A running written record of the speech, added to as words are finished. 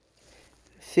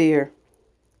Fear,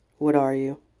 what are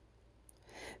you?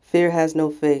 Fear has no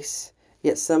face,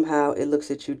 yet somehow it looks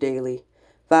at you daily,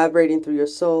 vibrating through your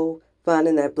soul,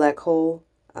 finding that black hole.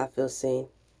 I feel seen.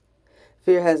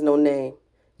 Fear has no name.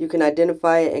 You can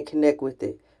identify it and connect with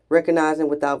it, recognizing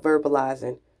without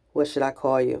verbalizing. What should I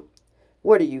call you?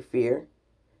 What do you fear?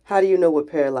 How do you know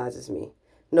what paralyzes me?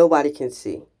 Nobody can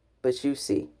see, but you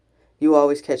see. You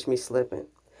always catch me slipping.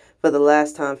 For the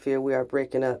last time, fear, we are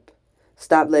breaking up.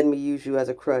 Stop letting me use you as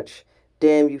a crutch.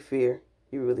 Damn you, fear.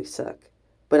 You really suck.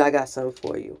 But I got something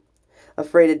for you.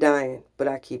 Afraid of dying, but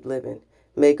I keep living.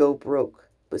 May go broke,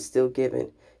 but still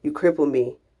giving. You cripple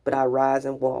me, but I rise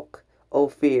and walk. Oh,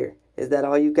 fear, is that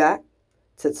all you got?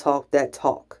 To talk that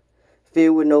talk.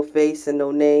 Fear with no face and no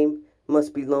name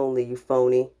must be lonely, you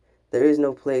phony. There is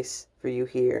no place for you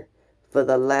here. For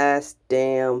the last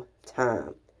damn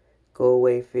time. Go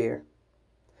away, fear.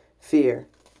 Fear,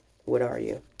 what are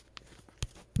you?